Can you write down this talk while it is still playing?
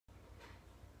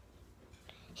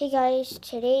Hey guys,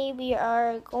 today we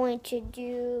are going to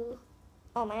do,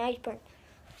 my eyes burn.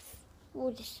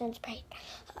 Ooh, the sun's bright.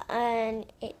 And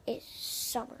it is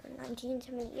summer,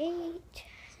 1978,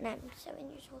 and I'm 7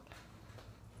 years old.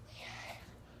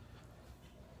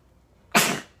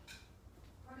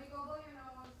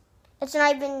 It's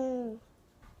not even,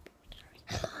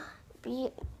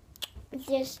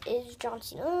 this is John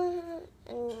Cena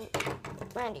and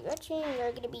Randy Orton.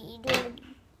 We're going to be doing a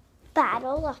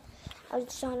battle. I was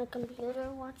just on a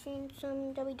computer watching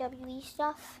some WWE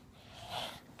stuff,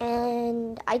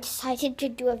 and I decided to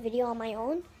do a video on my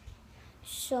own.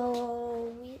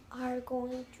 So we are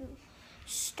going to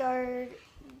start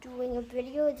doing a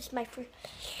video. This is my first,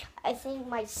 I think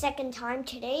my second time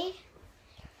today.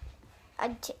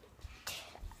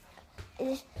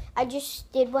 I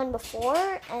just did one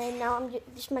before, and now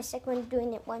this is my second one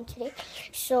doing one today.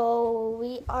 So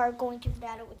we are going to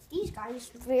battle with these guys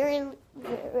very,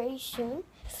 very soon.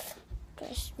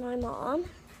 This is my mom.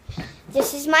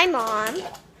 This is my mom.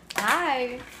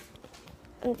 Hi.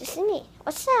 And this is me.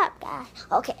 What's up, guys?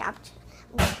 Okay, this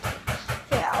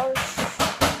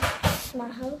is my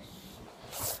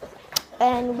house.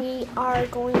 And we are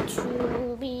going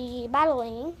to be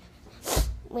battling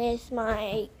with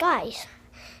my guys.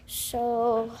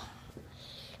 So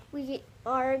we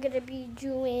are going to be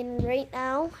doing right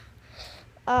now,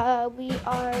 we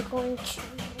are going to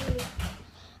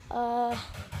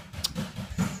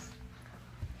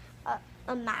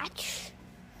a match.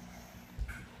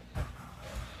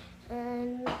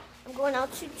 And I'm going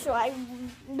out soon, so I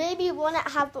maybe won't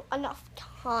have enough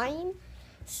time.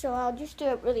 So I'll just do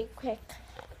it really quick.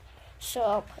 So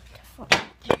I'll put the phone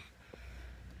there.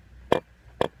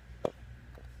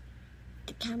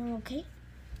 The camera okay?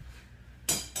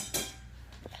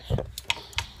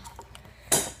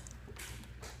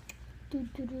 Don't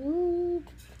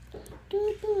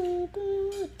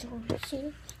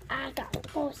see. I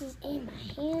got bosses in my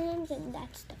hands, and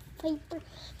that's the Viper,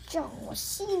 John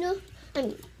Cena. I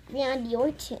mean, Randy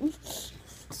Orton.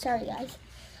 Sorry, guys.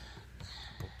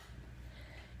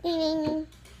 Ding.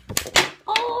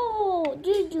 Oh,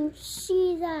 did you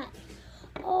see that?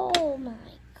 Oh my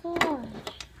God.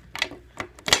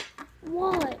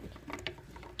 1,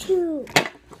 2.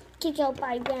 Kicked out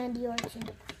by Randy Orton.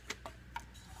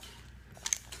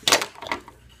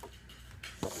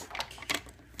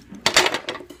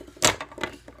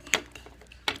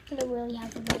 I really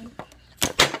have to win.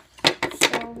 So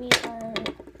we are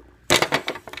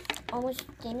almost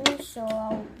finished, so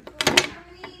I'll...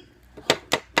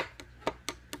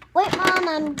 Wait, Mom,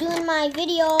 I'm doing my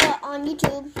video on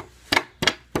YouTube.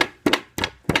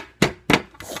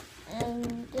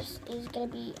 And this is gonna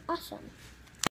be awesome.